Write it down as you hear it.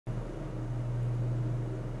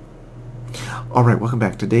Alright, welcome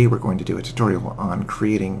back. Today we're going to do a tutorial on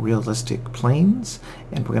creating realistic planes,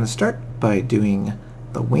 and we're going to start by doing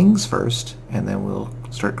the wings first, and then we'll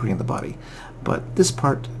start creating the body. But this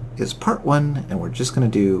part is part one, and we're just going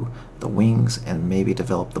to do the wings and maybe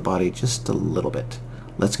develop the body just a little bit.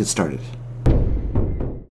 Let's get started.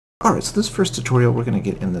 Alright, so this first tutorial we're going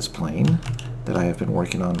to get in this plane that I have been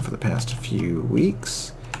working on for the past few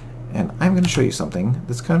weeks. And I'm going to show you something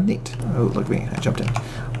that's kind of neat. Oh, look at me, I jumped in.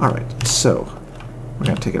 Alright, so we're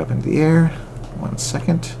going to take it up into the air. 1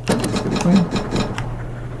 second. Let's get it going.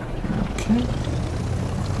 Okay.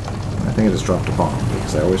 I think I just dropped a bomb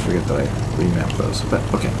because I always forget that I remap those. But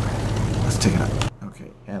okay, let's take it up.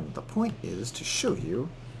 Okay, and the point is to show you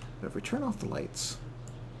that if we turn off the lights,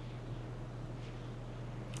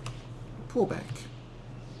 pull back,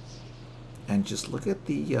 and just look at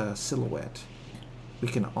the silhouette, we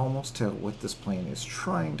can almost tell what this plane is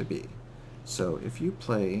trying to be. So if you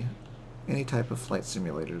play any type of flight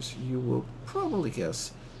simulators, you will probably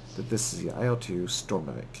guess that this is the IL-2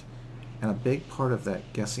 Stormworks. And a big part of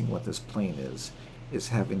that guessing what this plane is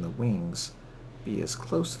having the wings be as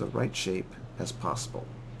close to the right shape as possible.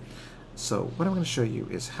 So what I'm going to show you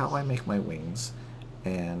is how I make my wings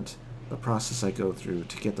and the process I go through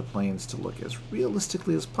to get the planes to look as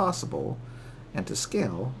realistically as possible and to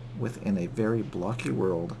scale within a very blocky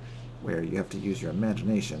world where you have to use your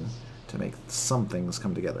imagination to make some things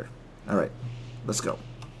come together. Alright, let's go.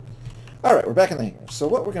 Alright, we're back in the hangar. So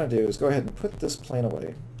what we're going to do is go ahead and put this plane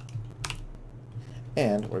away.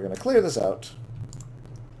 And we're going to clear this out.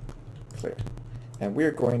 Clear. And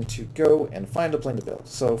we're going to go and find a plane to build.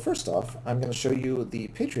 So first off, I'm going to show you the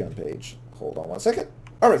Patreon page. Hold on 1 second.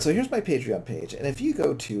 Alright, so here's my Patreon page. And if you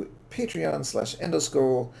go to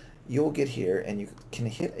Patreon/Endoskull, you'll get here and you can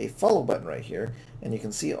hit a follow button right here and you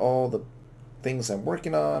can see all the things I'm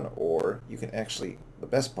working on, or you can actually, the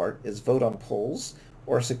best part is vote on polls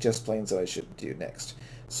or suggest planes that I should do next.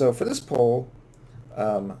 So for this poll,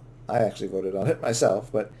 I actually voted on it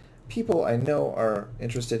myself, but people I know are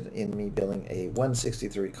interested in me building a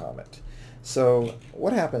 163 Comet. So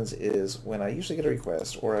what happens is when I usually get a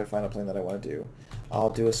request or I find a plane that I want to do,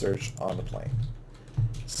 I'll do a search on the plane.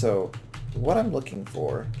 So what I'm looking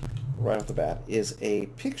for right off the bat is a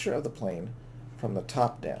picture of the plane from the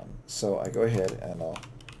top down. So I go ahead and I'll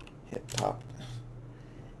hit top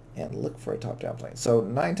and look for a top-down plane. So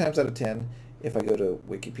 9 times out of 10, if I go to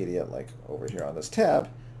Wikipedia, like over here on this tab,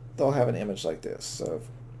 they'll have an image like this. So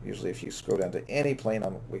usually if you scroll down to any plane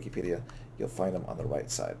on Wikipedia, you'll find them on the right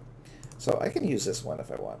side. So I can use this one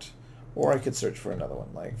if I want. Or I could search for another one.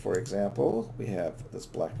 Like, for example, we have this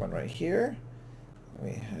black one right here.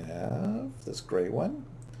 We have this gray one.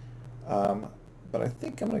 But I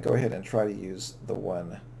think I'm going to go ahead and try to use the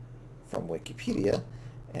one from Wikipedia.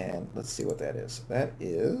 And let's see what that is. That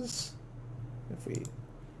is, if we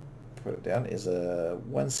put it down, is a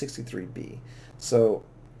 163B. So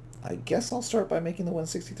I guess I'll start by making the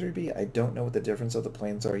 163B. I don't know what the difference of the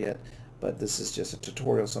planes are yet, but this is just a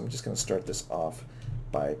tutorial, so I'm just going to start this off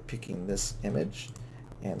by picking this image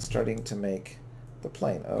and starting to make the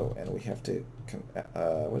plane. Oh, and we have to,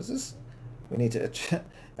 what is this? We need to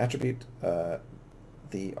attribute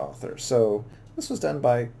the author. So this was done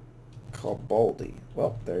by Cabaldi.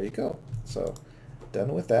 Well, there you go. So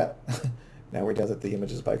done with that. Now we're done with the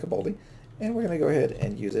images by Cabaldi, and we're going to go ahead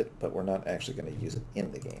and use it, but we're not actually going to use it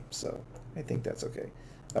in the game. So I think that's okay.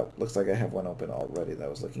 Oh, looks like I have one open already that I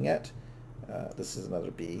was looking at. This is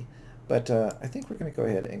another B. But I think we're going to go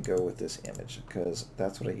ahead and go with this image because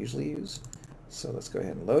that's what I usually use. So let's go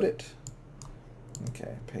ahead and load it.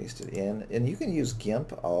 Okay, paste it in. And you can use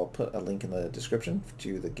GIMP. I'll put a link in the description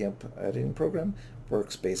to the GIMP editing program.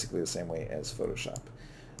 Works basically the same way as Photoshop.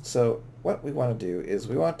 So what we want to do is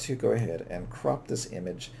we want to go ahead and crop this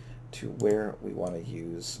image to where we want to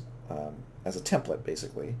use as a template,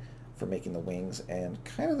 basically, for making the wings and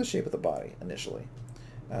kind of the shape of the body initially.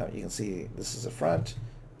 You can see this is the front,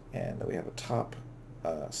 and we have a top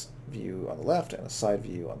view on the left and a side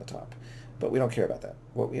view on the top. But we don't care about that.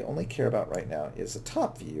 What we only care about right now is the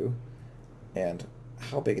top view and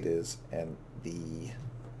how big it is and the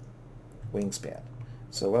wingspan.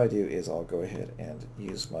 So what I do is I'll go ahead and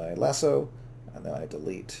use my lasso, and then I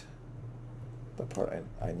delete the part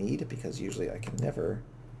I need, because usually I can never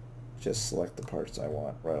just select the parts I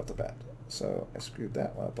want right off the bat. So I screwed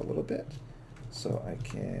that one up a little bit. So I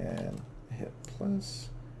can hit plus,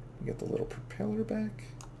 get the little propeller back.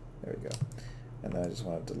 There we go. And then I just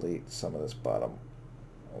want to delete some of this bottom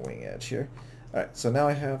wing edge here. Alright, so now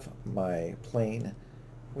I have my plane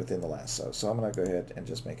within the lasso. So I'm going to go ahead and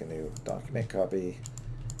just make a new document, copy,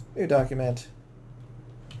 new document,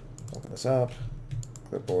 open this up,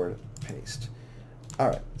 clipboard, paste.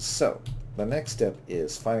 Alright, so the next step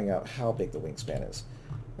is finding out how big the wingspan is.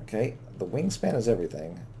 Okay, the wingspan is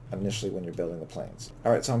everything initially when you're building the planes.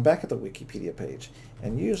 Alright, so I'm back at the Wikipedia page,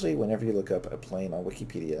 and usually whenever you look up a plane on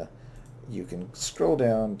Wikipedia, you can scroll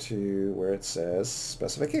down to where it says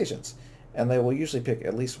specifications, and they will usually pick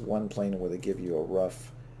at least one plane where they give you a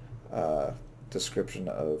rough description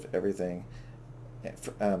of everything.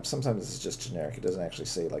 Sometimes this is just generic. It doesn't actually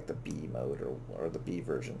say like the B mode or the B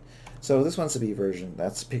version. So this one's the B version.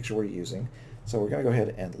 That's the picture we're using. So we're going to go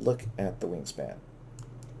ahead and look at the wingspan.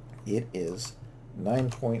 It is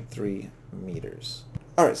 9.3 meters.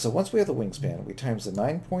 Alright, so once we have the wingspan, we times the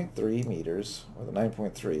 9.3 meters, or the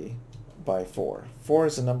 9.3, by 4. 4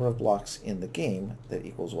 is the number of blocks in the game that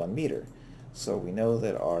equals 1 meter. So we know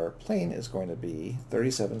that our plane is going to be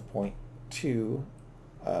 37.2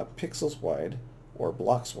 pixels wide, or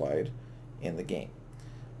blocks wide, in the game.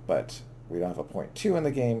 But we don't have a 0.2 in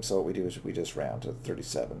the game, so what we do is we just round to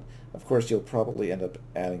 37. Of course, you'll probably end up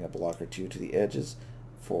adding a block or two to the edges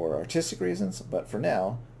for artistic reasons, but for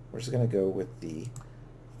now, we're just going to go with the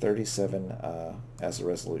 37 as a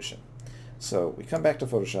resolution. So we come back to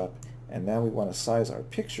Photoshop, and now we want to size our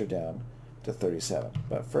picture down to 37.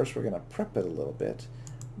 But first we're going to prep it a little bit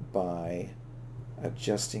by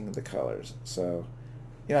adjusting the colors. So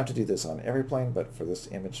you don't have to do this on every plane, but for this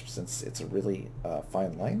image, since it's a really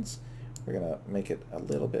fine lines, we're going to make it a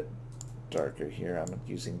little bit darker here. I'm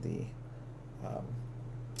using the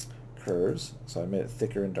curves, so I made it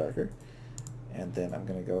thicker and darker. And then I'm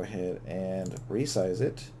going to go ahead and resize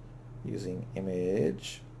it using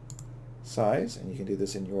image size, and you can do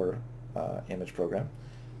this in your image program.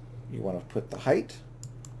 You want to put the height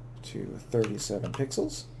to 37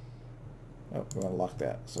 pixels. Oh, we want to lock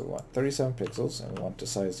that. So we want 37 pixels, and we want to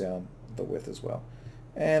size down the width as well.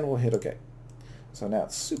 And we'll hit OK. So now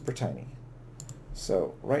it's super tiny.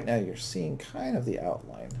 So right now you're seeing kind of the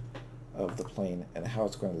outline of the plane and how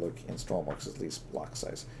it's going to look in Stormworks, at least block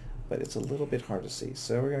size. But it's a little bit hard to see.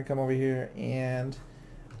 So we're going to come over here and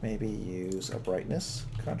maybe use a brightness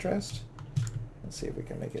contrast and see if we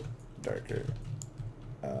can make it darker.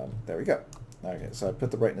 There we go. Okay, so I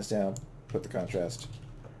put the brightness down, put the contrast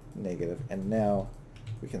negative, and now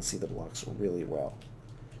we can see the blocks really well.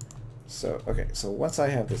 So, okay, so once I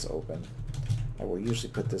have this open, I will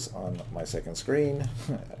usually put this on my second screen.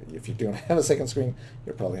 If you don't have a second screen,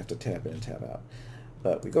 you'll probably have to tab in and tab out.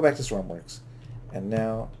 But we go back to Stormworks, and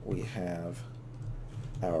now we have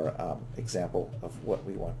our example of what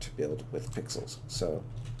we want to build with pixels. So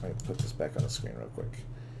let me put this back on the screen real quick.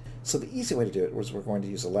 So the easy way to do it was we're going to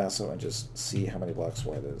use a lasso and just see how many blocks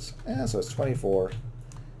wide it is. So it's 24,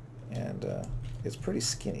 and it's pretty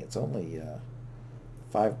skinny. It's only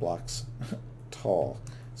 5 blocks tall.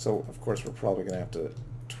 So of course we're probably going to have to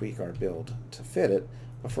tweak our build to fit it.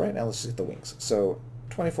 But for right now, let's just get the wings. So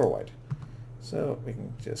 24 wide. So we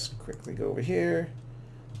can just quickly go over here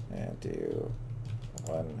and do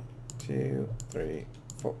 1, 2, 3,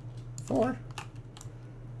 4,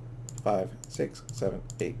 5, 6, 7,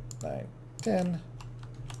 8, 9, 10.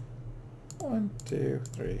 1, 2,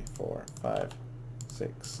 3, 4, 5,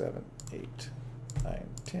 6, 7, 8, 9,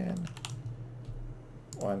 10.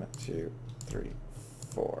 1, 2, 3,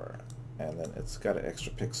 4. And then it's got an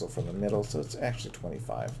extra pixel from the middle, so it's actually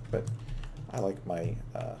 25. But I like my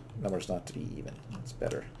numbers not to be even. It's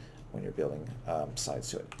better when you're building sides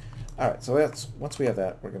to it. Alright, so once we have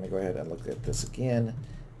that, we're going to go ahead and look at this again.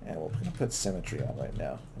 And we're going to put symmetry on right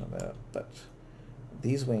now in a minute. But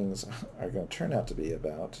these wings are going to turn out to be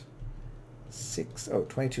about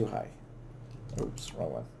 22 high. Oops,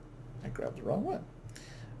 wrong one. I grabbed the wrong one.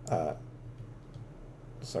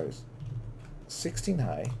 Sorry, 16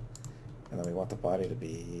 high. And then we want the body to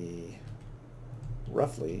be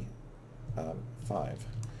roughly 5.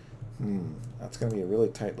 That's going to be a really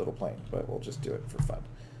tight little plane, but we'll just do it for fun.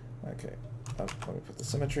 Okay, let me put the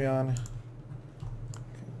symmetry on. Okay.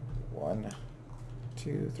 1,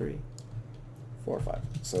 2, 3, 4, 5.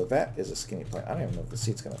 So that is a skinny plane. I don't even know if the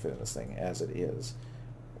seat's going to fit in this thing as it is.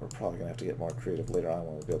 We're probably going to have to get more creative later on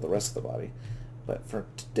when we build the rest of the body. But for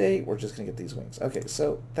today, we're just going to get these wings. Okay,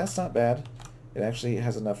 so that's not bad. It actually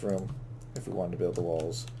has enough room if we wanted to build the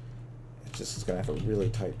walls. It just is going to have a really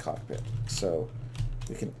tight cockpit. So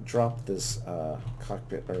we can drop this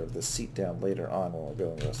cockpit or the seat down later on when we're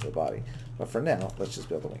building the rest of the body. But for now, let's just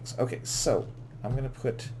build the wings. Okay, so I'm going to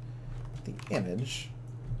put the image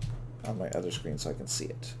on my other screen so I can see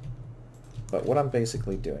it. But what I'm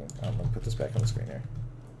basically doing, I'm going to put this back on the screen here.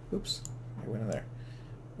 Oops, I went in there.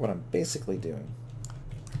 What I'm basically doing,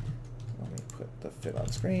 let me put the fit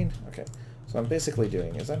on screen. Okay, so what I'm basically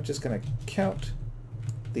doing is I'm just going to count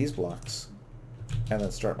these blocks and then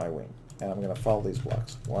start my wing. And I'm going to follow these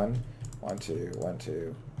blocks. 1, 1, 2, 1,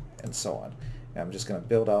 2, and so on. And I'm just going to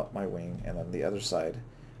build out my wing, and then the other side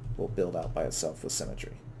will build out by itself with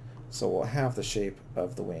symmetry. So we'll have the shape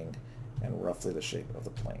of the wing and roughly the shape of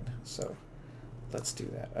the plane. So let's do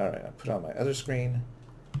that. Alright, I'll put on my other screen,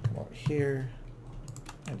 come over here,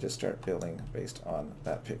 and just start building based on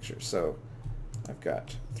that picture. So I've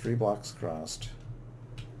got 3 blocks crossed,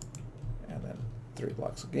 and then 3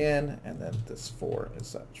 blocks again, and then this 4 is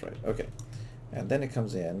such, right? Okay. And then it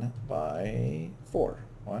comes in by 4.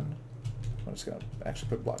 1, I'm just going to actually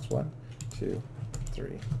put blocks 1, 2,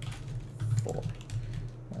 3, 4.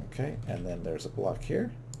 Okay, and then there's a block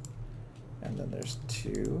here, and then there's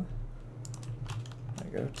 2. There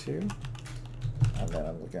you go, 2. And then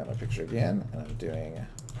I'm looking at my picture again, and I'm doing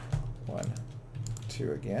 1,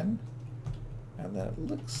 2 again. And then it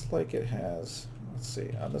looks like it has, let's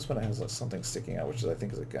see, on this one it has something sticking out, which I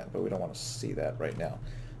think is a gun, but we don't want to see that right now.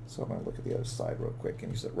 So I'm going to look at the other side real quick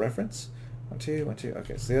and use that reference. 1, 2, 1, 2.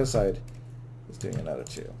 Okay, so the other side is doing another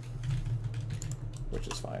 2, which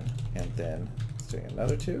is fine. And then it's doing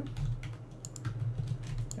another 2,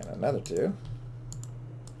 and another 2,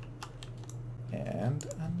 and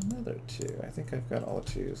another 2. I think I've got all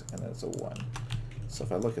the 2s, and then it's a 1. So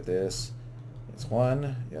if I look at this, it's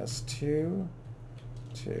 1, yes, 2,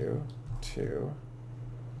 2, 2,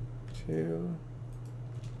 2,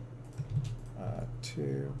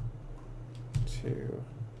 2, 2,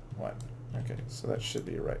 1. Okay, so that should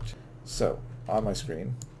be right. So on my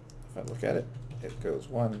screen, if I look at it, it goes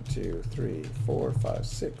 1, 2, 3, 4, 5,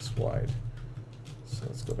 6 wide. So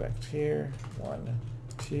let's go back to here. 1,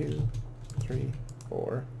 2, 3,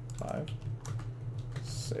 4, 5,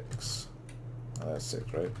 6. Oh, that's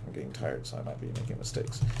 6, right? I'm getting tired, so I might be making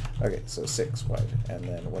mistakes. Okay, so 6 wide. And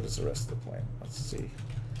then what is the rest of the plane? Let's see.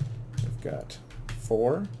 We've got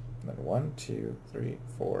 4, and then 1, 2, 3,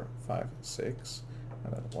 4, 5, 6,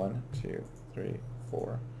 and then 1, 2, 3,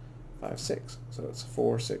 4, 5, 6. So it's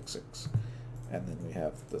 4, 6, 6. And then we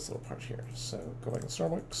have this little part here. So go back to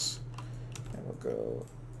Stormworks, and we'll go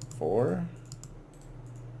 4,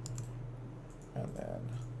 and then,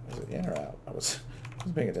 is it in or out? I wasn't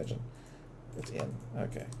paying attention. It's in.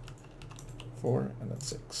 Okay. 4, and then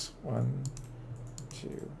 6. 1,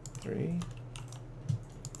 2, 3,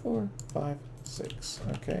 4, 5, 6.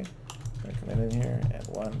 Okay. I'm going to come in here, and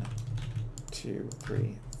 1, 2,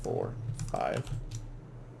 3, 4, 5,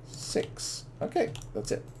 6. Okay,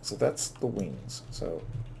 that's it. So that's the wings. So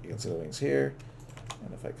you can see the wings here,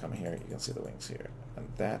 and if I come here, you can see the wings here. And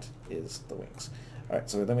that is the wings. All right,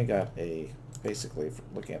 so then we got basically,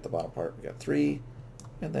 looking at the bottom part, we got 3,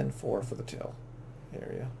 and then 4 for the tail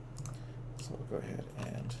area. So we'll go ahead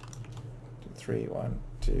and do 3, 1,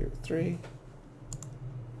 2, 3,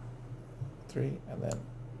 3, and then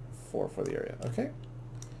 4 for the area. Okay.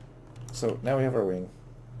 So now we have our wing.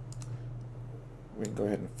 We can go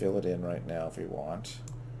ahead and fill it in right now if we want,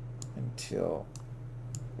 until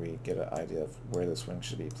we get an idea of where this wing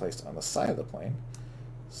should be placed on the side of the plane.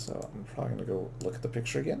 So I'm probably going to go look at the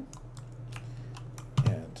picture again.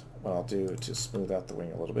 And what I'll do to smooth out the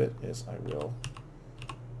wing a little bit is I will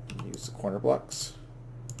use the corner blocks,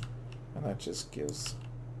 and that just gives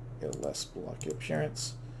it a less blocky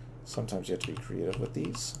appearance. Sometimes you have to be creative with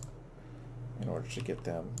these in order to get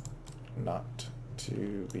them not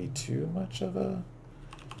to be too much of a,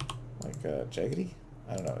 like a jaggedy.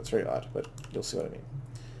 I don't know, it's very odd, but you'll see what I mean.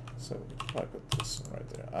 So we can probably put this one right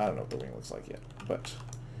there. I don't know what the wing looks like yet, but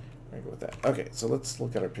we're gonna go with that. Okay, so let's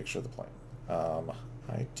look at our picture of the plane.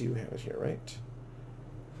 I do have it here, right?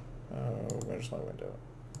 Where's my window?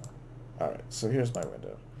 Alright, so here's my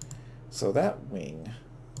window. So that wing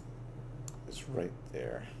is right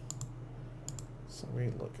there. So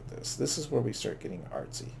we look at this. This is where we start getting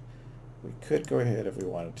artsy. We could go ahead if we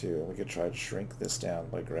wanted to, and we could try to shrink this down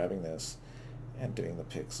by grabbing this and doing the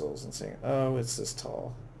pixels and saying, oh, it's this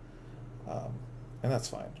tall. And that's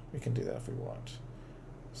fine. We can do that if we want.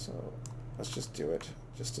 So let's just do it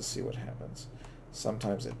just to see what happens.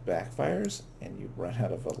 Sometimes it backfires and you run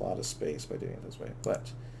out of a lot of space by doing it this way,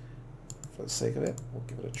 but for the sake of it, we'll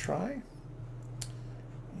give it a try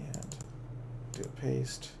and do a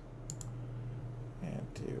paste and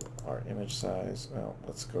do our image size. Well,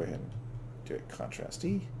 let's go ahead and do it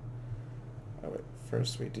contrasty. Oh wait,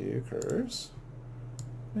 first we do curves.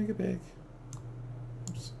 Make it big.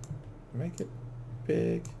 Oops. Make it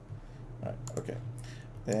big. Alright, okay.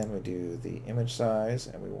 Then we do the image size,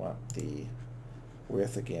 and we want the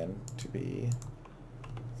width again to be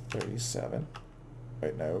 37.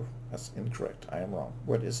 Wait, no, that's incorrect. I am wrong.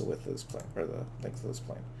 What is the width of this plane, or the length of this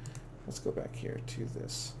plane? Let's go back here to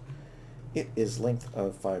this. it is length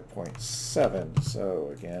of 5.7.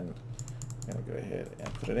 So again, I'm going to go ahead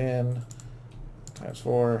and put it in, times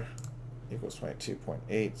 4 equals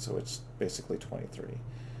 22.8, so it's basically 23.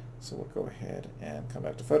 So we'll go ahead and come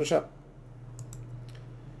back to Photoshop,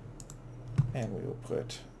 and we will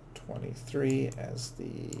put 23 as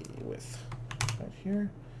the width right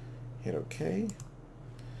here. Hit OK,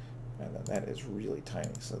 and then that is really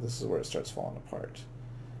tiny, so this is where it starts falling apart.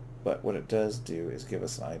 But what it does do is give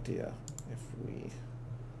us an idea. If we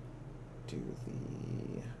do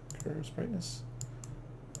the curves brightness,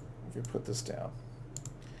 if we put this down,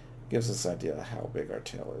 it gives us an idea of how big our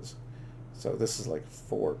tail is. So this is like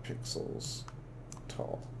 4 pixels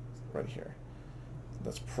tall right here.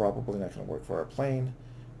 That's probably not going to work for our plane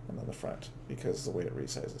and then the front because of the way it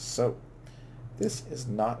resizes. So this is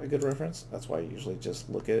not a good reference. That's why I usually just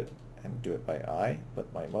look at it and do it by eye.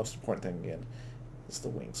 But my most important thing again is the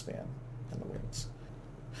wingspan and the wings.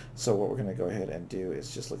 So what we're going to go ahead and do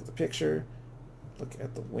is just look at the picture, look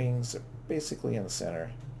at the wings. They're basically in the center.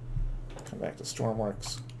 Come back to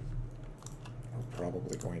Stormworks. We're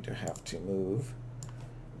probably going to have to move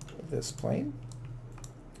this plane.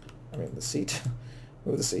 I mean the seat.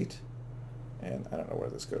 Move the seat. And I don't know where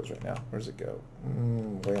this goes right now. Where does it go?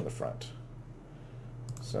 Way in the front.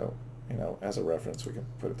 So, you know, as a reference, we can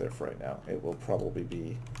put it there for right now. It will probably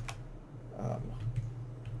be,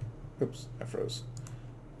 oops, I froze.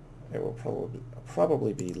 It will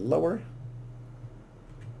probably be lower,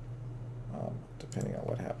 depending on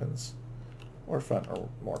what happens, or front or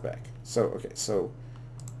more back. So, okay, so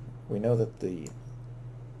we know that the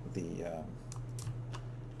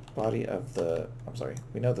body of the,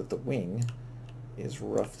 we know that the wing is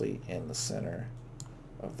roughly in the center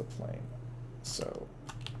of the plane. So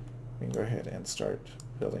we can go ahead and start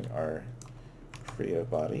building our creative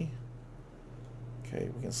body. Okay,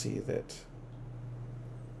 we can see that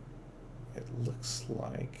it looks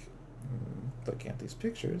like, looking at these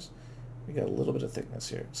pictures, we got a little bit of thickness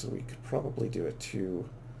here. So we could probably do a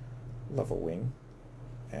 2-level wing.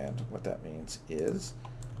 And what that means is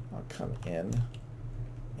I'll come in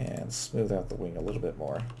and smooth out the wing a little bit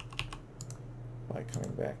more by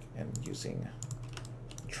coming back and using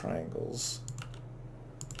triangles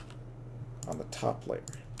on the top layer.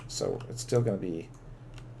 So it's still going to be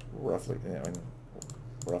roughly,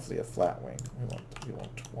 roughly a flat wing. We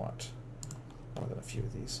won't want more than a few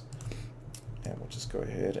of these. And we'll just go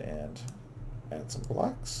ahead and add some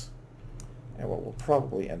blocks. And what we'll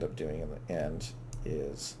probably end up doing in the end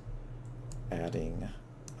is adding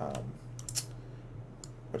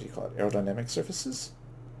what do you call it, aerodynamic surfaces,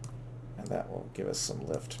 and that will give us some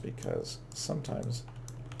lift because sometimes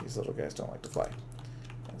these little guys don't like to fly,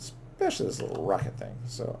 and especially this little rocket thing.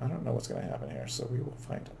 So I don't know what's going to happen here, so we will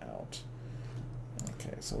find out.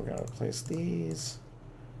 Okay, so we're going to replace these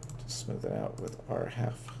to smooth it out with our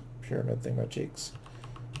half pyramid thingamajigs,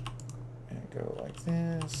 and go like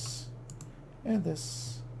this, and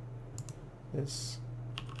this, this,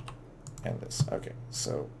 and this. Okay,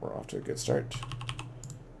 so we're off to a good start.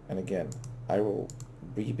 And again, I will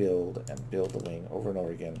rebuild and build the wing over and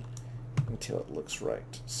over again until it looks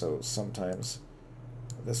right. So sometimes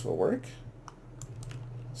this will work.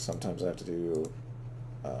 Sometimes I have to do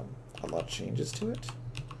a lot of changes to it.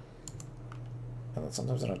 And then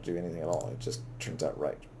sometimes I don't have to do anything at all. It just turns out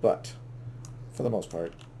right. But for the most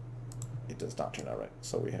part, it does not turn out right.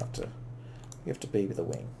 So we have to baby the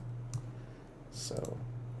wing. So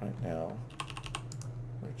right now,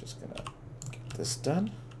 we're just gonna get this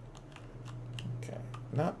done. Okay,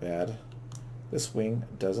 not bad. This wing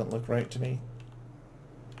doesn't look right to me.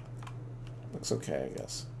 Looks okay, I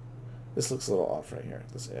guess. This looks a little off right here,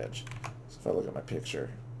 this edge. So if I look at my picture,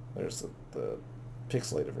 there's the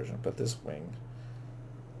pixelated version, but this wing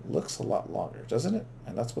looks a lot longer, doesn't it?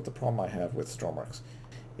 And that's what the problem I have with Stormworks.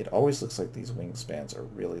 It always looks like these wingspans are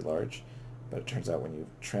really large, but it turns out when you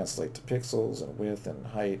translate to pixels and width and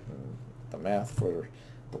height and the math for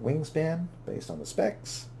the wingspan based on the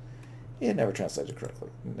specs, it never translated correctly.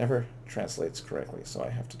 It never translates correctly, so I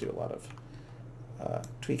have to do a lot of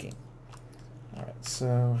tweaking. Alright,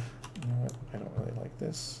 so you know what? I don't really like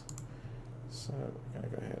this. So we're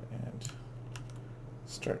going to go ahead and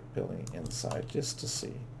start building inside just to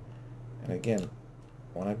see. And again,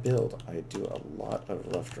 when I build, I do a lot of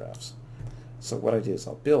rough drafts. So what I do is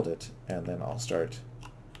I'll build it, and then I'll start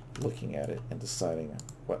looking at it and deciding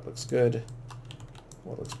what looks good,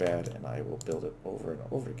 what looks bad, and I will build it over and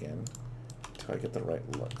over again until I get the right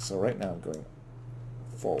look. So right now I'm going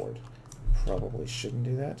forward. Probably shouldn't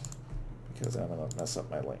do that because I'm going to mess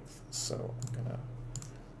up my length. So I'm going to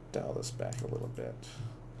dial this back a little bit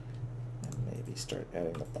and maybe start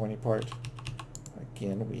adding the pointy part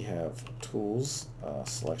Again, we have tools,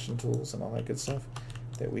 selection tools and all that good stuff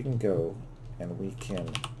that we can go and we can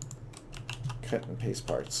cut and paste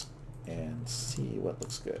parts and see what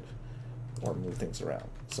looks good or move things around.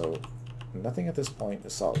 So nothing at this point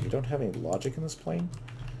is solid. You don't have any logic in this plane,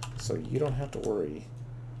 so you don't have to worry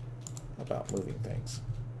about moving things.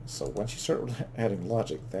 So once you start adding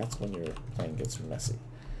logic, that's when your plane gets messy.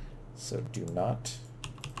 So do not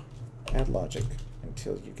add logic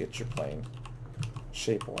until you get your plane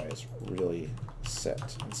shape-wise really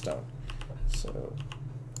set in stone. So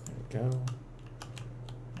there we go.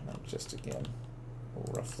 And I'm just again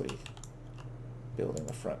roughly building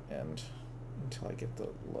the front end until I get the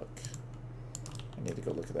look. I need to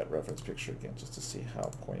go look at that reference picture again just to see how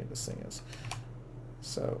pointy this thing is.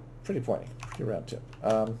 So pretty pointy, pretty round tip.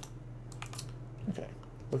 Okay,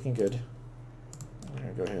 looking good. We're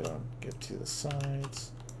going to go ahead and get to the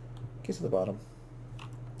sides, get to the bottom,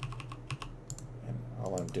 and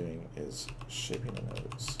all I'm doing is shaping the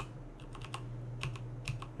nose.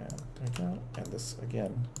 And there we go. And this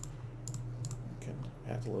again, we can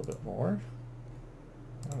add a little bit more.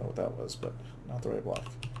 I don't know what that was, but not the right block.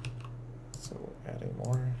 So we're adding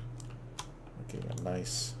more. We're getting a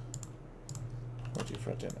nice pointy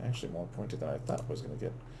front end. Actually more pointy than I thought I was going to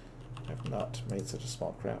get. I've not made such a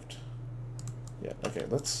small craft yet. Okay,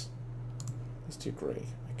 let's do gray.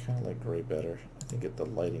 I kind of like gray better. I think the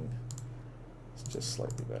lighting is just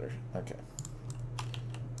slightly better. Okay.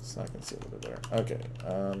 So I can see a little bit better. Okay.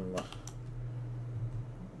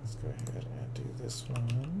 Let's go ahead and do this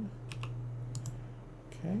one.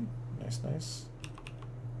 Okay. Nice, nice.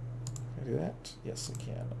 Can I do that? Yes, I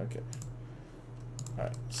can. Okay.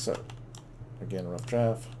 Alright, so again, rough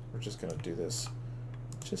draft. We're just going to do this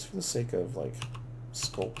just for the sake of like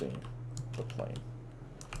sculpting the plane.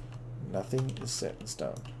 Nothing is set in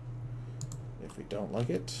stone. If we don't like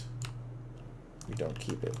it, we don't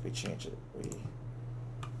keep it, we change it. We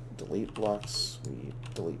delete blocks, we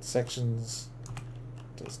delete sections.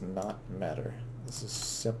 Does not matter. This is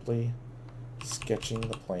simply sketching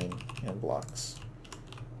the plane in blocks,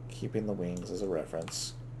 keeping the wings as a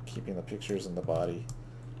reference, keeping the pictures in the body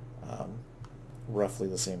roughly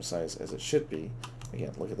the same size as it should be.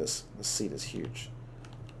 Again, look at this. The seat is huge.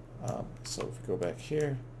 So if we go back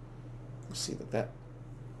here, you see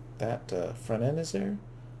that front end is there.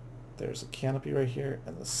 There's a canopy right here,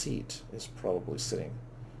 and the seat is probably sitting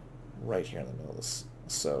right here in the middle of this.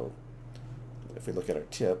 So if we look at our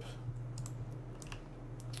tip,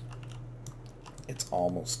 it's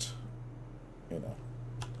almost,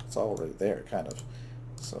 it's already there, kind of.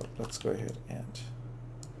 So let's go ahead and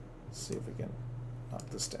see if we can knock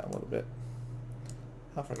this down a little bit.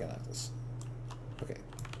 How far can I knock this? Okay,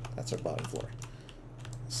 that's our bottom floor.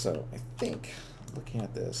 So I think, looking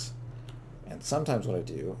at this, and sometimes what I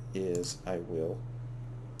do is I will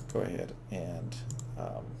go ahead and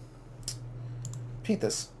paint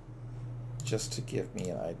this just to give me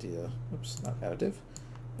an idea, oops, not additive,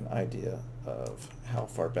 an idea of how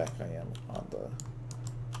far back I am on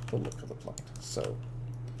the look of the plane. So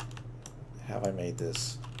have I made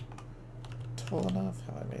this tall enough?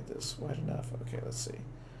 Have I made this wide enough? Okay, let's see.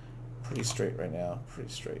 Pretty straight right now, pretty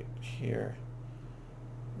straight here.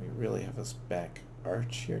 We really have this back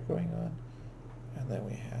arch here going on, and then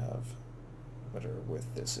we have whatever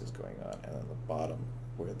width this is going on, and then the bottom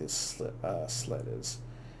where this sled is,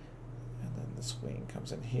 and then this wing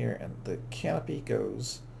comes in here, and the canopy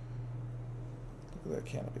goes, look at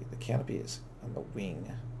that canopy. The canopy is on the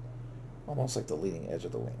wing, almost like the leading edge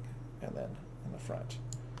of the wing, and then in the front.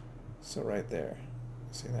 So right there,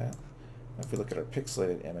 see that? Now if we look at our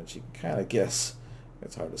pixelated image, you can kind of guess,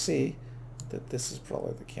 it's hard to see, that this is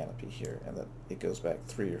probably the canopy here, and that it goes back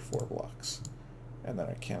 3 or 4 blocks. And then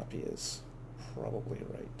our canopy is probably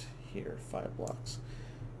right here, 5 blocks.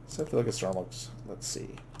 So if we look at Stormworks, let's see.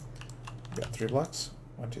 We've got 3 blocks,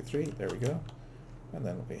 1, 2, 3, there we go. And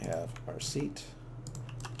then we have our seat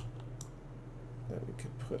that we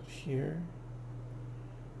could put here.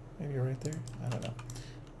 Maybe right there, I don't know.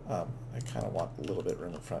 I kind of want a little bit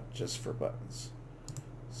room in front just for buttons.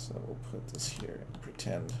 So we'll put this here and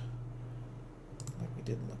pretend like we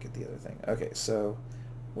didn't look at the other thing. Okay, so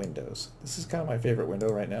windows. This is kind of my favorite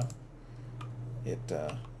window right now. It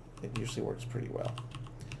usually works pretty well.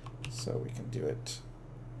 So we can do it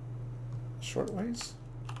short ways.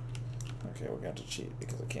 Okay, we're going to cheat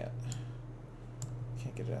because I can't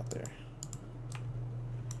get it out there.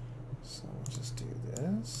 So we'll just do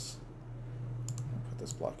this. And put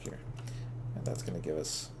this block here. And that's going to give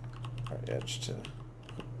us our edge to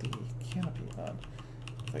put the canopy on.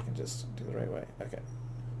 If I can just do the right way. Okay.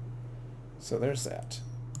 So there's that.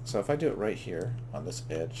 So if I do it right here on this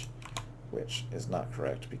edge, which is not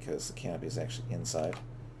correct because the canopy is actually inside.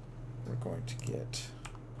 We're going to get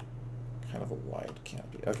kind of a wide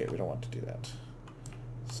canopy. Okay, we don't want to do that.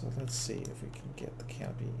 So let's see if we can get the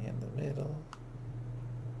canopy in the middle.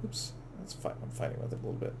 Oops, that's fine. I'm fighting with it a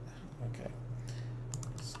little bit. Okay,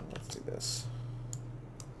 so let's do this.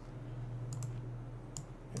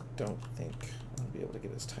 I don't think I'm going to be able to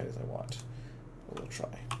get it as tight as I want, but we'll try.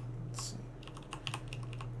 Let's see.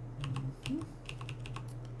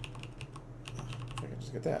 If I can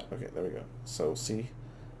just get that. Okay, there we go. So see,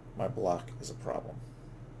 my block is a problem.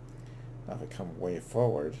 Now if I come way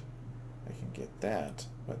forward, I can get that,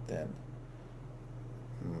 but then,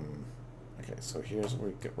 okay, so here's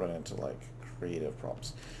where we run into like creative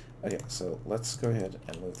problems. Okay, so let's go ahead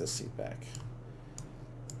and move this seat back.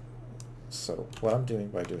 So what I'm doing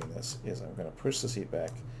by doing this is I'm going to push the seat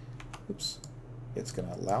back. Oops. It's going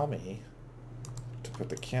to allow me to put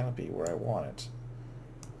the canopy where I want it.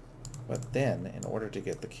 But then, in order to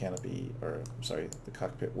get the canopy, or I'm sorry, the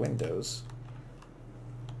cockpit windows,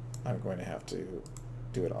 I'm going to have to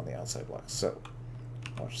do it on the outside block. So,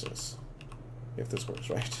 watch this. If this works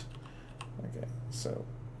right. Okay, so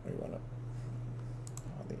we want it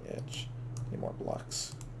on the edge. Need more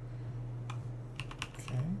blocks.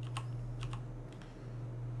 Okay.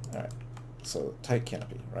 Alright, so tight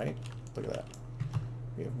canopy, right? Look at that.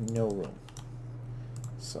 We have no room.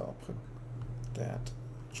 So I'll put that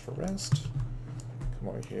to rest. Come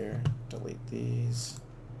over here, delete these.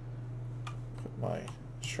 Put my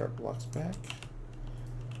sharp blocks back.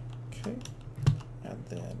 Okay, and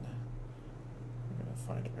then we're going to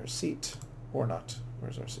find our seat, or not.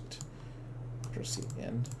 Where's our seat? Put our seat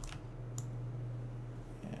in.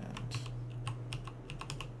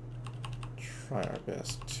 Try our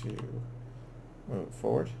best to move it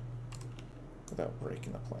forward without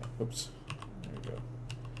breaking the plane. Oops. There we go.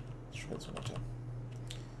 Let's try this one more time.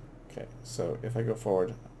 Okay, so if I go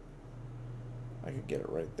forward, I could get it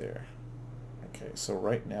right there. Okay, so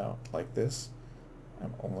right now, like this,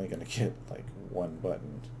 I'm only going to get like one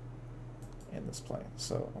button in this plane.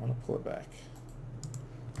 So I'm going to pull it back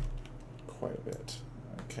quite a bit.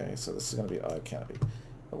 Okay, so this is going to be odd canopy.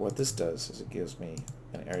 But what this does is it gives me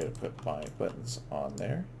an area to put my buttons on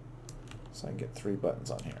there. So I can get 3 buttons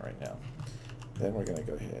on here right now. Then we're going to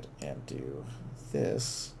go ahead and do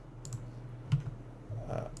this.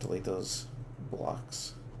 Delete those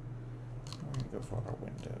blocks. So we're going to go for our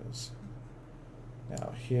windows.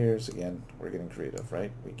 Now here's, again, we're getting creative,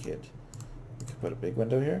 right? We could put a big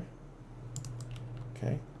window here.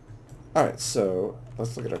 Okay. Alright, so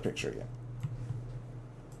let's look at our picture again.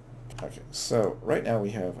 Okay, so right now we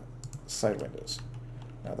have side windows.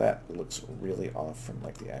 Now that looks really off from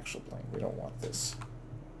like the actual plane. We don't want this.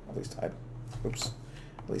 At least I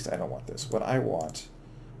don't want this. What I want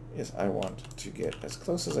is I want to get as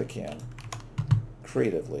close as I can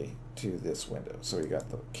creatively to this window. So we got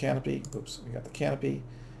the canopy, we got the canopy,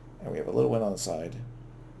 and we have a little one on the side.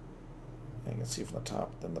 And you can see from the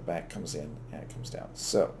top, then the back comes in and it comes down.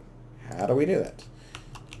 So how do we do that?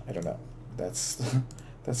 I don't know. That's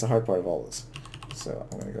that's the hard part of all this. So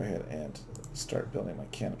I'm going to go ahead and start building my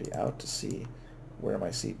canopy out to see where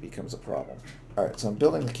my seat becomes a problem. Alright, so I'm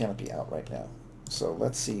building the canopy out right now. So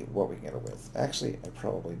let's see what we can get it with. Actually, I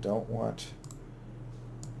probably don't want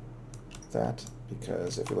that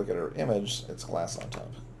because if you look at our image, it's glass on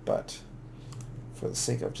top. But for the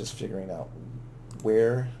sake of just figuring out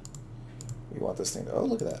where we want this thing to... Oh,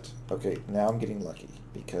 look at that. Okay, now I'm getting lucky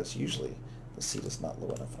because usually the seat is not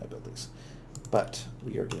low enough when I build these. But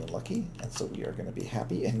we are getting lucky, and so we are going to be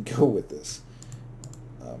happy and go with this.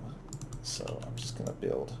 So I'm just going to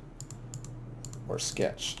build or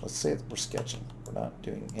sketch. Let's say that we're sketching. We're not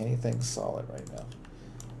doing anything solid right now.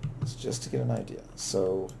 It's just to get an idea.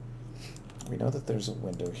 So we know that there's a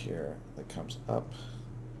window here that comes up.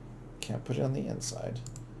 Can't put it on the inside.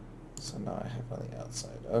 So now I have it on the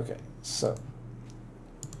outside. Okay, so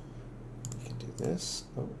we can do this.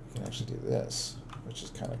 Oh, we can actually do this, which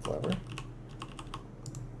is kind of clever.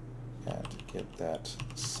 And get that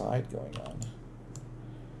side going on.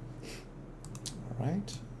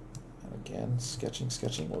 Alright. And again, sketching.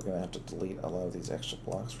 We're going to have to delete a lot of these extra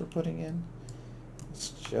blocks we're putting in. It's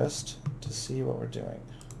just to see what we're doing.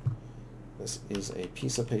 This is a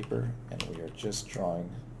piece of paper, and we are just drawing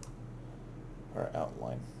our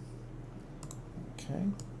outline. Okay.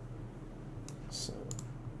 So,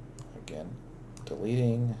 again,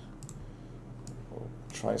 deleting. We'll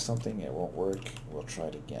try something, it won't work, we'll try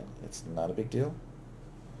it again. It's not a big deal.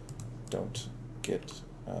 Don't get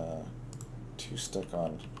too stuck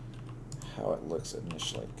on how it looks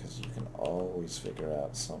initially, because you can always figure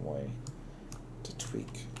out some way to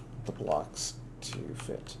tweak the blocks to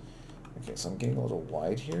fit. Okay, so I'm getting a little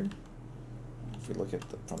wide here. If we look at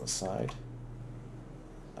from the side,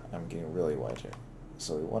 I'm getting really wide here.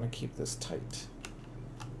 So we want to keep this tight.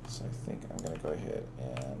 So I think I'm going to go ahead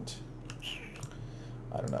and,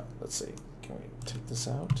 I don't know, let's see, can we take this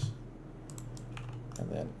out?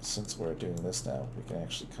 And then since we're doing this now, we can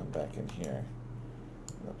actually come back in here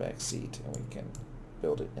in the back seat and we can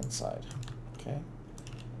build it inside. Okay?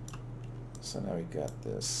 So now we've got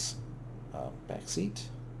this back seat.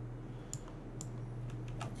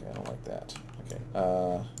 Okay, I don't like that. Okay,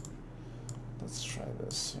 let's try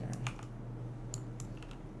this here.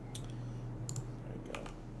 There we go.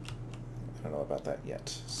 I don't know about that yet,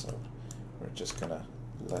 so we're just gonna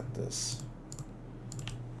let this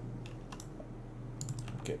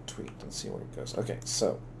get tweaked and see where it goes. Okay,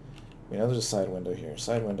 so we know there's a side window here.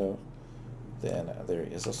 Side window, then there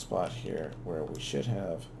is a spot here where we should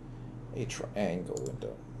have a triangle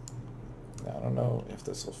window. Now, I don't know if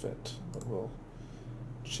this will fit, but we'll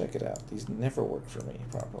check it out. These never work for me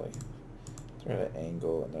properly. They're at an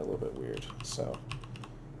angle and they're a little bit weird. So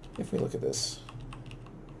if we look at this,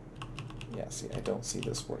 yeah, see, I don't see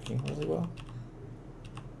this working really well.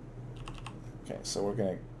 Okay, so we're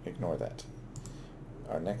going to ignore that.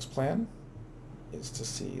 Our next plan is to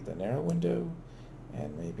see the narrow window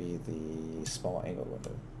and maybe the small angle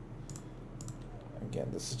window. Again,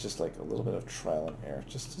 this is just like a little bit of trial and error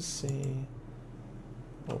just to see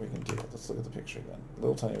what we can do. Let's look at the picture again.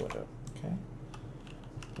 Little tiny window, okay?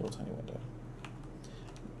 Little tiny window.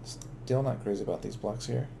 Still not crazy about these blocks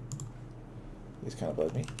here. These kind of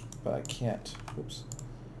bug me, but I can't, oops,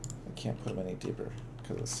 I can't put them any deeper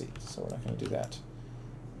because of the seat, so we're not going to do that.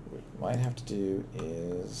 What we might have to do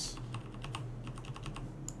is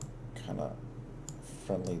kind of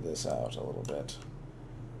friendly this out a little bit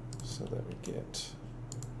so that we get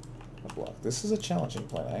a block. This is a challenging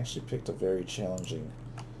plane. I actually picked a very challenging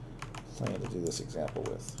plane to do this example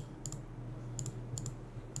with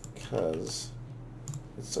because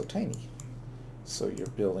it's so tiny. So you're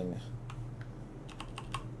building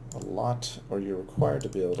a lot, or you're required to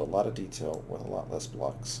build a lot of detail with a lot less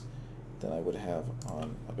blocks than I would have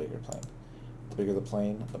on a bigger plane. The bigger the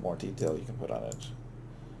plane, the more detail you can put on it.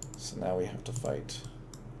 So now we have to fight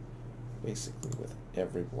basically with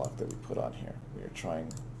every block that we put on here. We are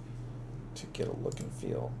trying to get a look and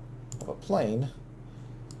feel of a plane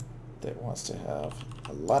that wants to have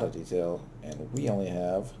a lot of detail, and we only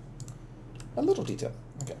have a little detail.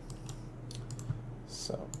 Okay.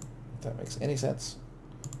 So, if that makes any sense,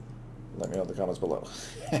 let me know in the comments below.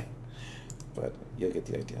 But you'll get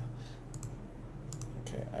the idea.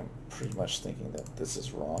 Okay, I'm pretty much thinking that this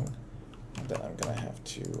is wrong, and that I'm going to have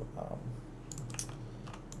to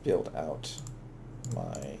build out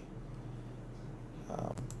my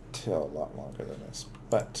tail a lot longer than this.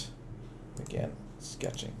 But, again,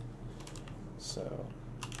 sketching. So,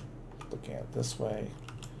 looking at it this way.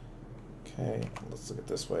 Okay, let's look at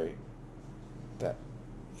this way. That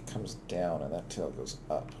comes down and that tail goes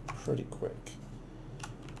up pretty quick.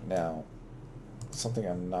 Now, something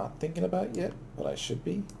I'm not thinking about yet, but I should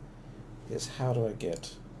be, is how do I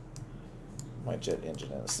get my jet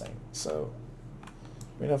engine in this thing? So,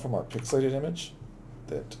 we know from our pixelated image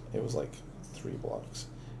that it was like 3 blocks.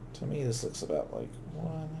 To me, this looks about like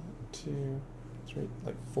 1, 2, 3,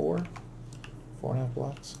 like 4.5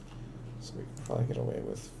 blocks. So we can probably get away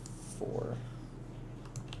with 4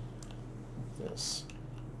 like this.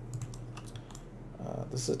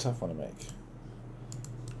 This is a tough one to make.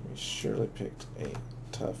 We surely picked a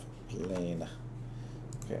tough plane.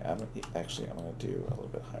 Okay, I'm going to do a little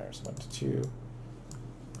bit higher. So I'm going to 2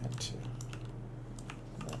 and 2.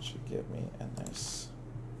 And that should give me a nice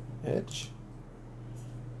edge,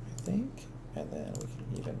 I think. And then we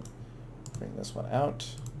can even bring this one out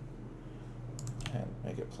and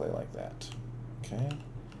make it play like that. Okay.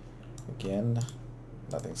 Again,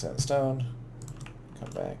 nothing set in stone. Come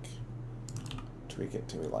back, tweak it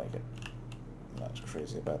till we like it. I'm not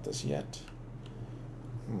crazy about this yet.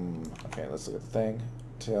 Okay, let's look at the thing.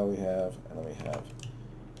 Tail we have, and then we have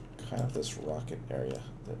kind of this rocket area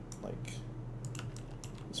that like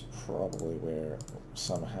is probably where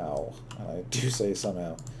somehow, and I do say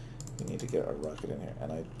somehow, we need to get a rocket in here.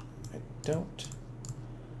 And I don't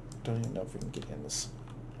even know if we can get in this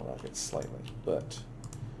rocket slightly, but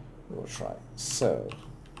we will try. So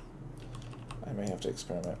I may have to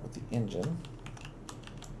experiment with the engine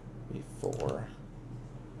before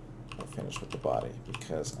I finish with the body,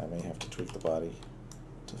 because I may have to tweak the body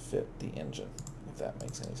to fit the engine, if that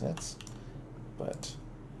makes any sense. But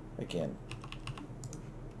again,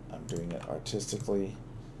 I'm doing it artistically,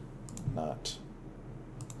 not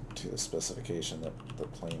to the specification that the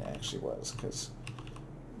plane actually was, because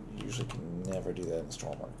usually can never do that in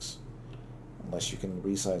Stormworks. Unless you can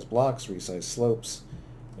resize blocks, resize slopes,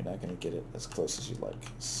 you're not going to get it as close as you'd like.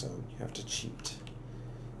 So you have to cheat.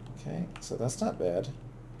 Okay, so that's not bad.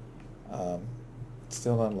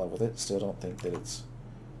 Still not in love with it. Still don't think that it's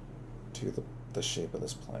to the shape of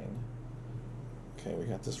this plane. Okay, we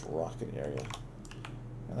got this rocket area,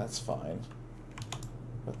 and that's fine.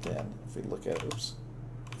 But then, if we look at oops,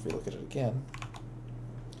 if we look at it again,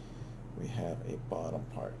 we have a bottom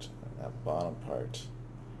part. And that bottom part,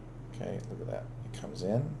 okay, look at that. It comes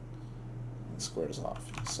in and squares off.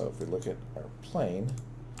 So if we look at our plane,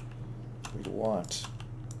 we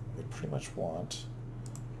pretty much want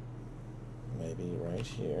maybe right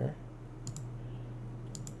here.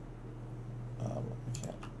 I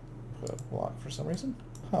can't put a block for some reason.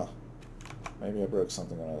 Huh. Maybe I broke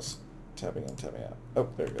something when I was tapping in, tapping out. Oh,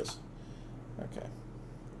 there it goes. Okay.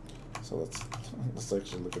 So let's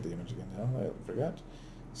actually look at the image again now. I forgot.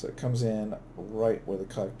 So it comes in right where the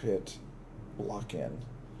cockpit block in.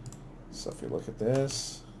 So if we look at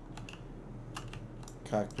this,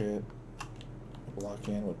 cockpit block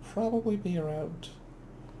in would probably be around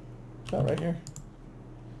about right here.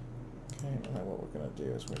 Okay, and then what we're going to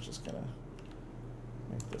do is we're just going to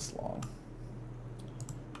make this long.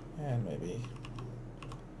 And maybe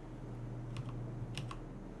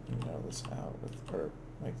narrow this out with, or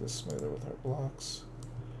make this smoother with our blocks.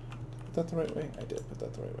 Put that the right way? I did put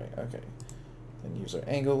that the right way. Okay. Then use our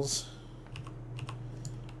angles.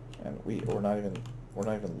 And we're not even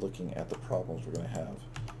looking at the problems we're going to have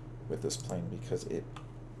with this plane because it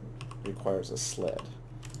requires a sled.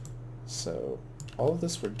 So all of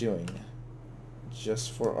this we're doing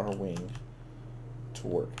just for our wing to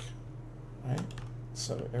work, right?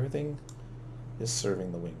 So everything is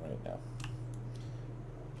serving the wing right now.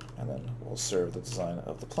 And then we'll serve the design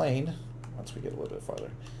of the plane once we get a little bit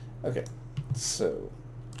farther. Okay, so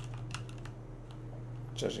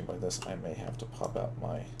judging by this, I may have to pop out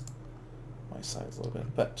my sides a little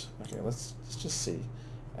bit. But okay, let's just see.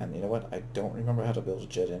 And you know what? I don't remember how to build a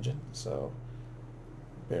jet engine, so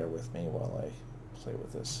bear with me while I play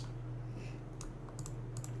with this.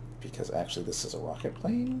 Because actually this is a rocket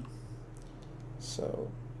plane.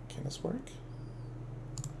 So can this work?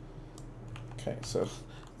 Okay, so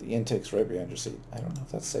the intake's right behind your seat. I don't know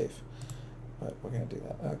if that's safe, but we're going to do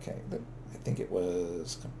that. Okay, I think it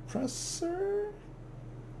was compressor?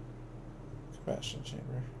 Combustion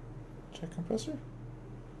chamber. Jet compressor?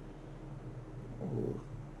 Ooh,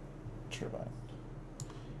 turbine.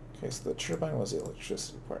 Okay, so the turbine was the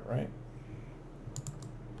electricity part, right?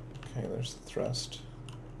 Okay, there's the thrust.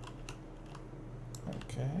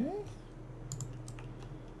 Okay.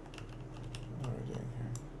 What are we doing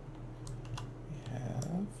here? We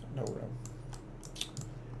have no room.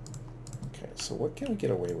 Okay, so what can we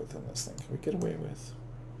get away with in this thing? Can we get away with...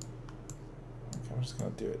 Okay, I'm just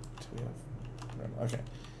going to do it until we have room. Okay,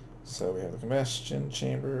 so we have the combustion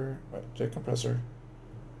chamber, jet compressor,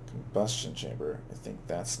 combustion chamber. I think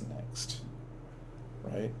that's next,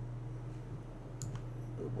 right?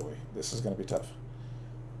 Oh boy, this is going to be tough.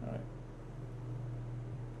 All right.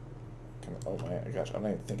 Oh my gosh, I'm not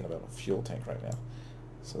even thinking about a fuel tank right now.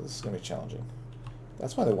 So this is going to be challenging.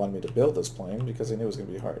 That's why they wanted me to build this plane, because they knew it was going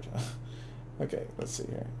to be hard. Okay, let's see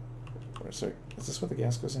here. Sorry, is this where the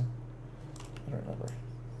gas goes in? I don't remember.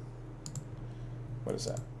 What is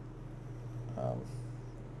that?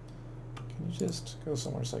 Can you just go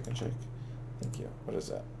somewhere so I can check? Thank you. What is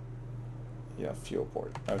that? Yeah, fuel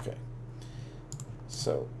port. Okay.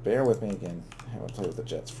 So bear with me again. I haven't played with the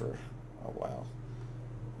jets for a while.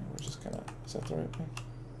 And we're just gonna, is that the right way?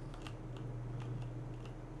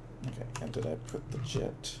 Okay, and did I put the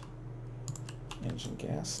jet engine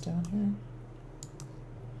gas down here?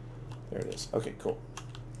 There it is. Okay, cool.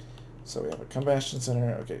 So we have a combustion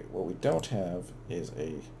center. Okay, what we don't have is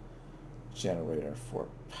a generator for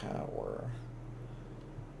power.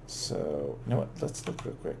 So, you know what? Let's look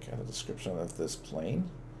real quick at a description of this plane,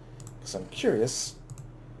 because I'm curious,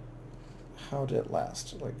 how did it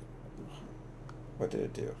last? Like, what did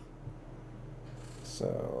it do?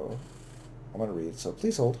 So, I'm going to read. So,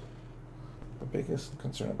 please hold. The biggest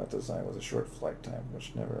concern about the design was a short flight time,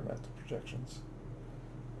 which never met the projections.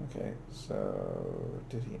 Okay, so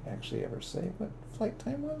did he actually ever say what flight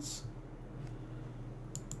time was?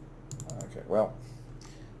 Okay, well,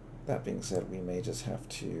 that being said, we may just have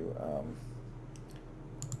to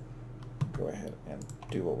go ahead and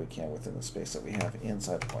do what we can within the space that we have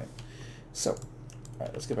inside the plane. So, all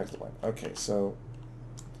right, let's get back to the plane. Okay, so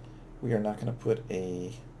we are not going to put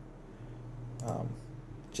a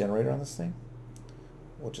generator on this thing.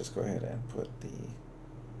 We'll just go ahead and put the,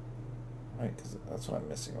 right, because that's what I'm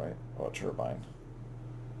missing, right? Oh, a turbine.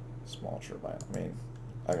 Small turbine. I mean,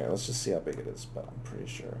 okay, let's just see how big it is, but I'm pretty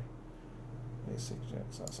sure. Basic jet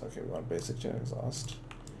exhaust. Okay, we want basic jet exhaust.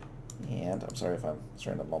 And I'm sorry if I'm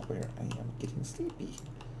starting to mumble here. I am getting sleepy.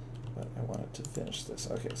 But I wanted to finish this.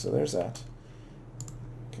 Okay, so there's that.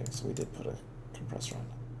 Okay, so we did put a compressor on.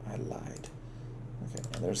 I lied. Okay,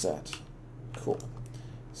 and there's that. Cool.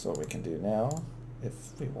 So what we can do now,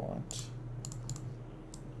 if we want,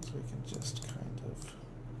 is we can just kind of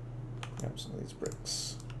grab some of these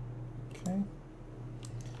bricks. Okay.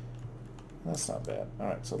 That's not bad.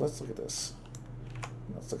 Alright, so let's look at this.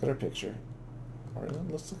 Let's look at our picture. Or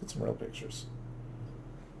let's look at some real pictures.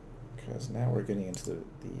 Because now we're getting into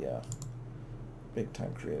the big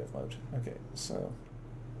time creative mode. Okay, so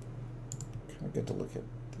kind of good to look at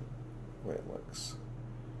the way it looks.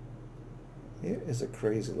 It is a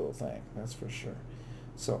crazy little thing, that's for sure.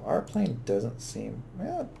 So our plane doesn't seem,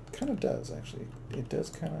 well, it kind of does actually. It does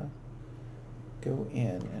kind of go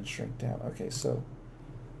in and shrink down. Okay, so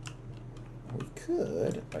we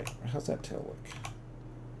could, wait, how's that tail look?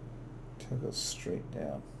 Tail goes straight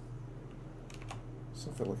down.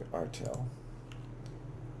 So if we look at our tail,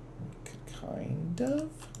 we could kind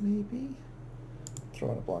of, maybe,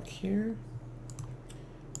 throw in a block here.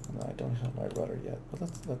 And I don't have my rudder yet, but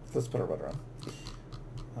let's put a rudder on.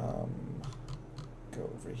 Go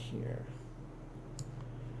over here.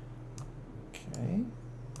 Okay.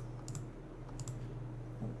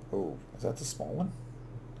 Oh, is that the small one?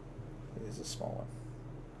 It is a small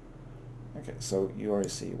one. Okay, so you already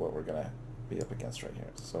see what we're gonna be up against right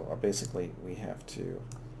here. So basically we have to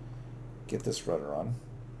get this rudder on,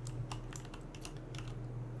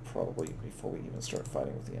 probably before we even start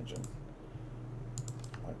fighting with the engine,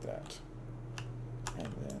 like that, and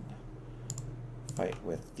then fight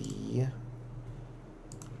with the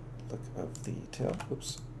look of the tail.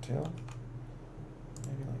 Oops, tail.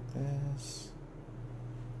 Maybe like this.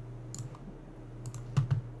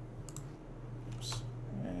 Oops,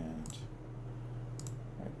 and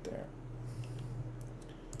right there.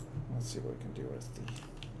 Let's see what we can do with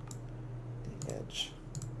the edge.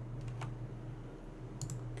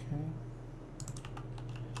 Okay.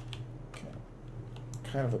 Okay.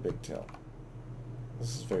 Kind of a big tail.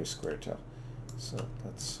 This is very square tail. So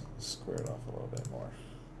let's square it off a little bit more.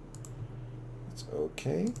 It's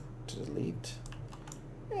okay to delete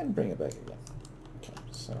and bring it back again. Okay,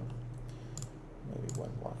 so maybe one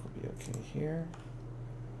block would be okay here.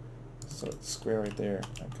 So it's square right there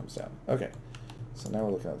and comes down. Okay, so now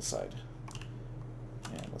we're looking at the side.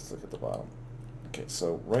 And let's look at the bottom. Okay,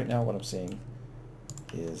 so right now what I'm seeing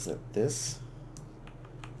is that this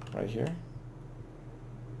right here,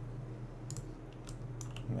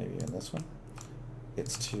 maybe in this one,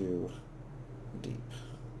 it's too deep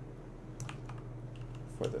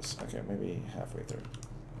for this. Okay, maybe halfway through.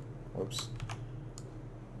 Whoops.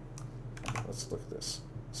 Okay, let's look at this.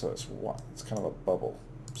 So it's kind of a bubble.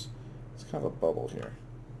 Oops. It's kind of a bubble here,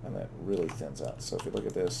 and that really thins out. So if you look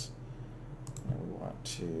at this, and we want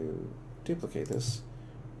to duplicate this,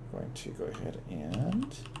 we're going to go ahead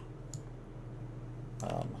and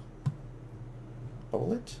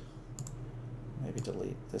bubble it. Maybe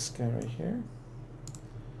delete this guy right here,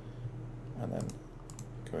 and then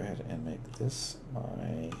go ahead and make this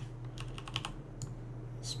my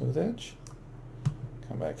smooth edge.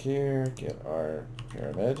 Come back here, get our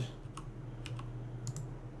pyramid,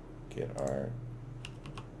 get our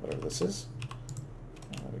whatever this is,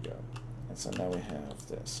 and there we go. And so now we have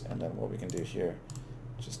this, and then what we can do here,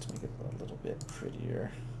 just to make it a little bit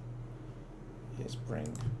prettier, is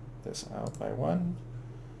bring this out by one,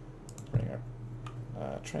 bring our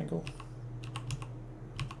triangle,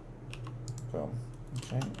 boom,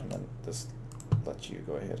 okay, and then this lets you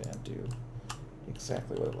go ahead and do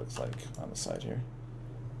exactly what it looks like on the side here,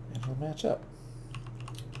 and it'll match up.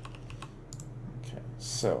 Okay,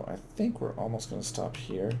 so I think we're almost going to stop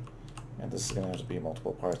here, and this is going to have to be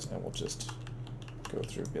multiple parts, and we'll just go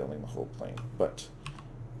through building the whole plane. But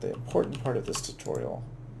the important part of this tutorial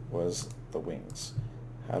was the wings.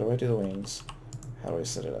 How do I do the wings? How do I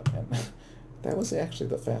set it up? And that was actually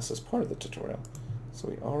the fastest part of the tutorial. So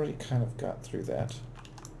we already kind of got through that.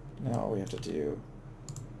 Now all we have to do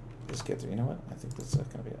is get through. You know what? I think this is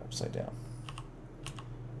going to be upside down.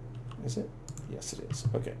 Is it? Yes, it is.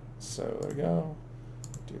 Okay, so there we go.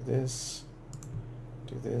 Do this.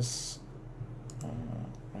 Do this.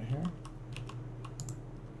 Right here.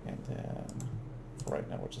 And then for right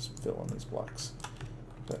now we'll just fill in these blocks.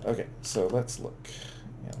 But, okay, so let's look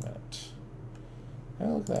in a minute.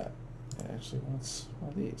 Oh, look at that. It actually wants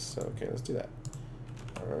one of these. So, okay, let's do that.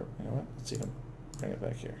 Or, you know what? Let's even bring it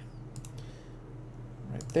back here.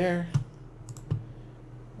 Right there.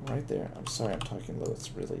 right there. I'm sorry I'm talking low.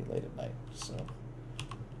 It's really late at night, so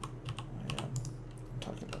I'm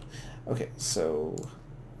talking low. Okay, so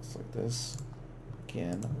it's like this.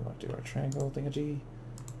 Again, we want to do our triangle thingamajig,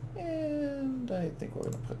 and I think we're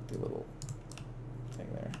going to put the little thing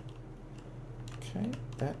there. Okay,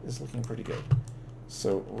 that is looking pretty good.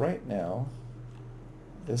 So right now,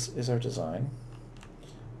 this is our design.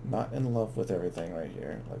 Not in love with everything right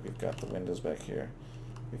here. Like we've got the windows back here.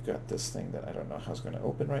 We've got this thing that I don't know how it's going to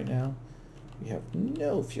open right now. We have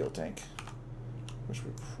no fuel tank, which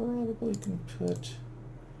we probably can put,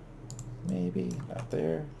 maybe, not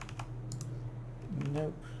there.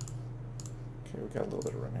 Nope. Okay, we got a little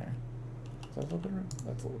bit of room here. Is that a little bit of room?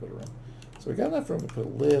 That's a little bit of room. So we got enough room to put a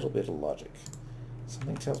little bit of logic.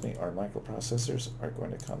 Something tells me our microprocessors are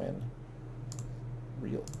going to come in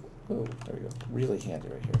real, oh, there we go, really handy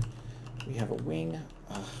right here. We have a wing.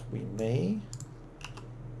 We may,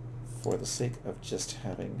 for the sake of just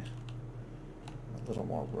having a little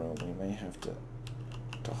more room, we may have to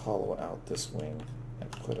hollow out this wing and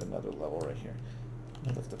put another level right here. Let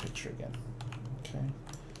me look at the picture again. Okay,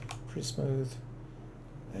 pretty smooth.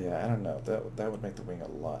 Yeah, I don't know. That would make the wing a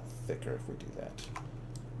lot thicker if we do that.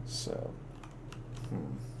 So,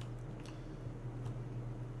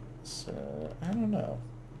 So, I don't know.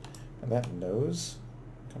 And that nose,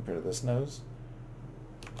 compared to this nose,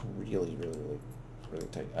 really, really, really, really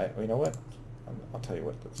tight. You know what? I'll tell you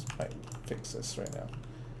what, let's fix this right now.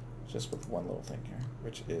 Just with one little thing here,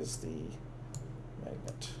 which is the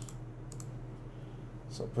magnet.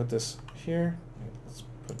 So put this here. Let's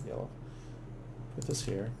put yellow. Put this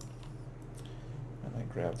here. And then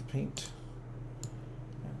grab the paint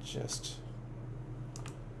and just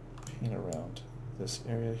paint around this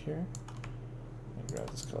area here. And grab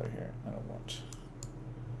this color here. I don't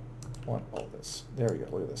want all this. There we go.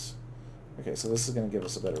 Look at this. Okay, so this is going to give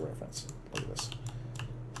us a better reference. Look at this.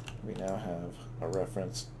 We now have a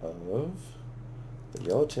reference of the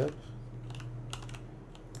yellow tip,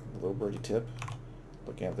 the little birdie tip.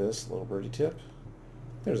 Looking at this, little birdie tip.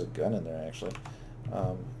 There's a gun in there actually.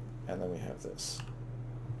 And then we have this.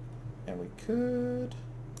 And we could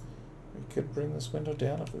bring this window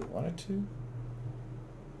down if we wanted to.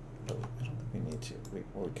 But I don't think we need to.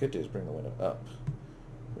 What we could do is bring the window up,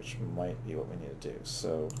 which might be what we need to do.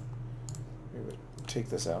 So we would take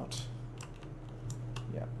this out.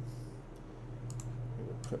 Yeah. We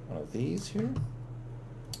would put one of these here.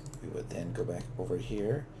 We would then go back over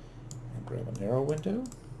here and grab a narrow window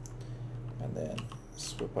and then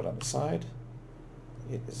swip it on the side.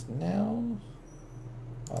 It is now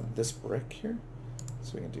on this brick here,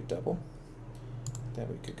 so we can do double. Then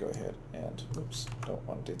we could go ahead and, oops, don't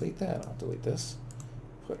want to delete that. I'll delete this.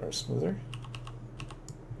 Put our smoother.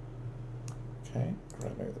 Okay,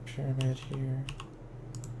 grab maybe the pyramid here.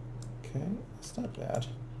 Okay, that's not bad.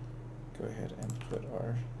 Go ahead and put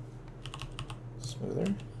our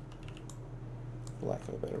smoother, for lack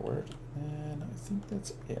of a better word. And I think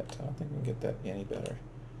that's it. I don't think we can get that any better.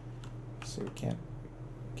 So we can't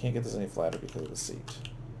get this any flatter because of the seat.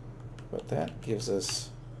 But that gives us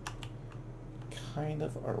kind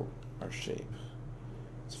of our shape.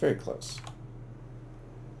 It's very close.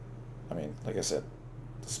 I mean, like I said,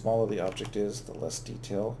 the smaller the object is, the less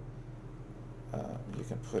detail you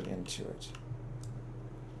can put into it.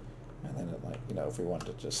 And then it, like, you know, if we wanted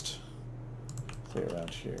to just play around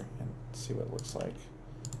here and see what it looks like,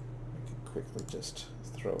 we could quickly just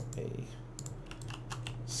throw a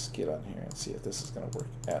skid on here and see if this is going to work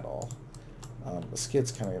at all. The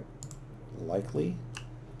skid's kind of likely,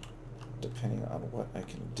 depending on what I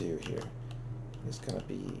can do here, is going to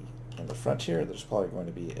be in the front here. There's probably going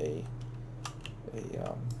to be a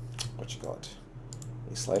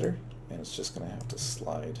a slider, and it's just going to have to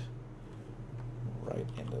slide right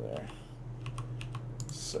into there.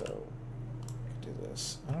 So I can do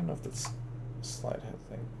this. I don't know if this slide had a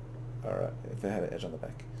thing, or if it had an edge on the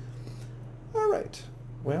back. All right.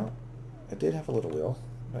 Well, I did have a little wheel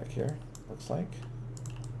back here. Looks like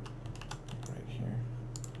right here.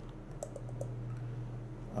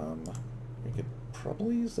 We could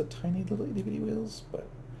probably use the tiny little itty bitty wheels, but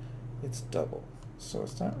it's double, so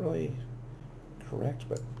it's not really correct.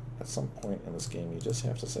 But at some point in this game, you just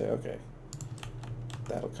have to say, okay,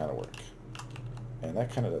 that'll kind of work, and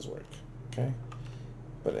that kind of does work. Okay,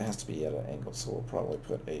 but it has to be at an angle, so we'll probably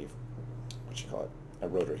put a a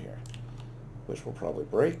rotor here, which will probably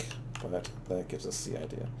break, but that gives us the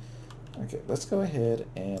idea. Okay, let's go ahead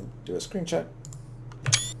and do a screenshot.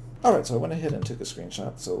 Alright, so I went ahead and took a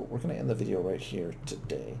screenshot, so we're going to end the video right here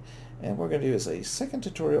today. And what we're going to do is a second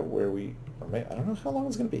tutorial where I don't know how long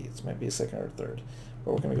it's going to be, it might be a second or a third,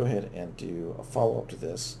 but we're going to go ahead and do a follow-up to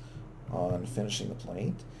this on finishing the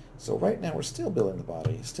plane. So right now we're still building the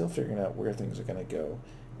body, still figuring out where things are going to go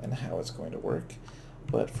and how it's going to work.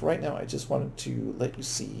 But for right now, I just wanted to let you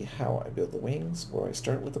see how I build the wings, where I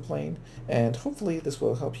start with the plane, and hopefully this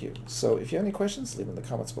will help you. So if you have any questions, leave them in the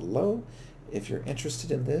comments below. If you're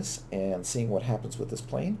interested in this and seeing what happens with this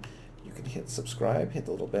plane, you can hit subscribe, hit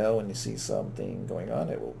the little bell when you see something going on.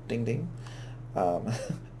 It will ding ding.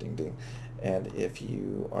 Ding ding. And if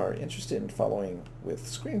you are interested in following with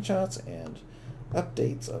screenshots and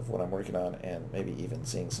updates of what I'm working on, and maybe even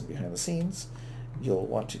seeing some behind the scenes, you'll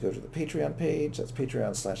want to go to the Patreon page. That's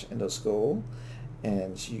patreon.com/Endoskull,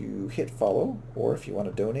 and you hit follow, or if you want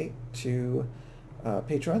to donate to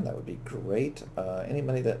Patreon, that would be great. Any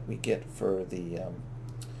money that we get for the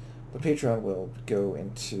Patreon will go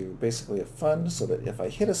into basically a fund, so that if I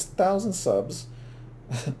hit 1,000 subs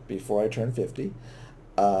before I turn 50,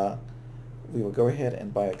 we will go ahead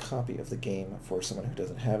and buy a copy of the game for someone who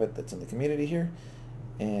doesn't have it that's in the community here,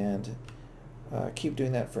 and keep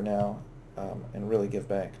doing that for now, and really give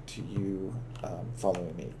back to you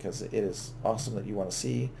following me, because it is awesome that you want to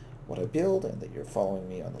see what I build and that you're following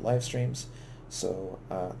me on the live streams. So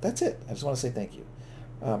that's it. I just want to say thank you.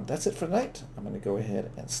 That's it for tonight. I'm going to go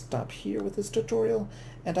ahead and stop here with this tutorial,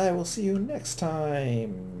 and I will see you next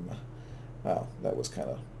time. Wow, that was kind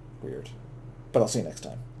of weird, but I'll see you next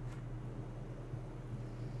time.